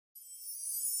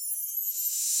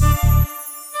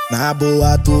Na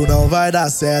boa tu não vai dar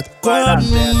certo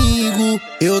comigo.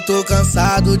 Eu tô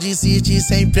cansado de insistir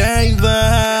sempre em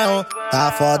vão.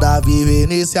 Tá foda viver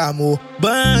nesse amor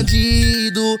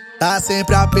bandido. Tá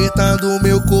sempre apertando o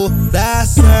meu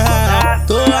coração.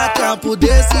 Tô a campo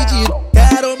decidido,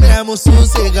 quero mesmo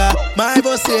sossegar, mas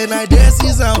você na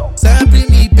decisão sempre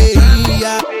me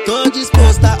peria. Tô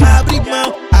disposta a abrir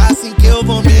mão, assim que eu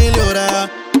vou melhorar.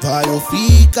 Vai ou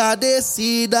fica,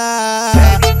 decida.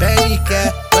 Vem, me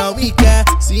quer, não me quer.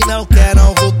 Se não quer,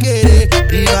 não vou querer.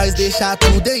 E nós deixa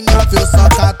tudo em off, eu só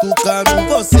catucando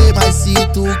você. Mas se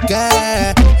tu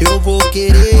quer, eu vou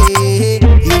querer.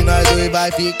 E nós dois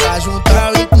vai ficar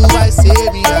juntão e tu vai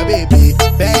ser minha bebê.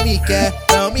 Vem, me quer,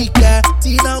 não me quer.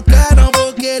 Se não quer, não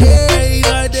vou querer. E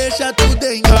nós deixa tudo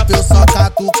em off, eu só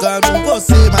catucando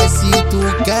você. Mas se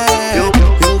tu quer,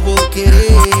 eu vou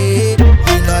querer.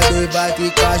 E nós dois vai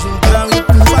ficar juntão e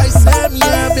tu vai ser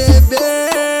minha bebê.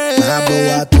 Na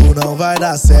boa tu não vai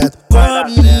dar certo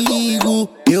comigo.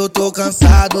 Eu tô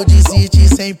cansado de insistir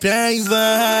sempre em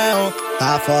vão.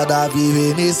 Tá foda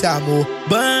viver nesse amor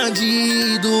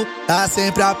bandido. Tá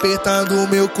sempre apertando o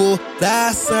meu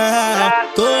coração.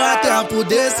 Tô a tempo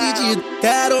decidido,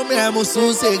 quero mesmo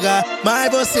sossegar,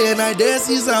 mas você na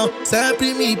decisão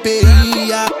sempre me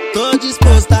peria. Tô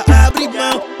disposta a abrir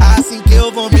mão, assim que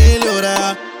eu vou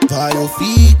melhorar. Vai ou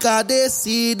fica,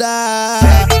 decida.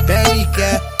 Vem, me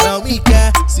quer, não me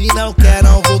quer. Se não quer,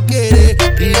 não vou querer.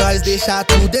 E nós deixa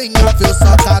tudo em off, eu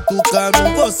só catucando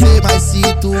você. Mas se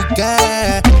tu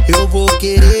quer, eu vou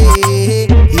querer.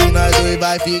 E nós dois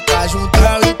vai ficar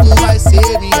juntão e tu vai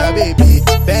ser minha bebê.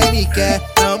 Vem, me quer,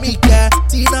 não me quer.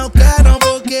 Se não quer, não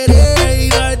vou querer. E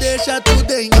nós deixa tudo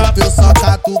em off, eu só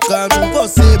catucando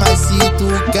você. Mas se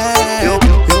tu quer,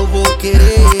 eu vou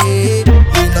querer.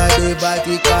 E nós dois vai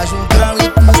ficar juntão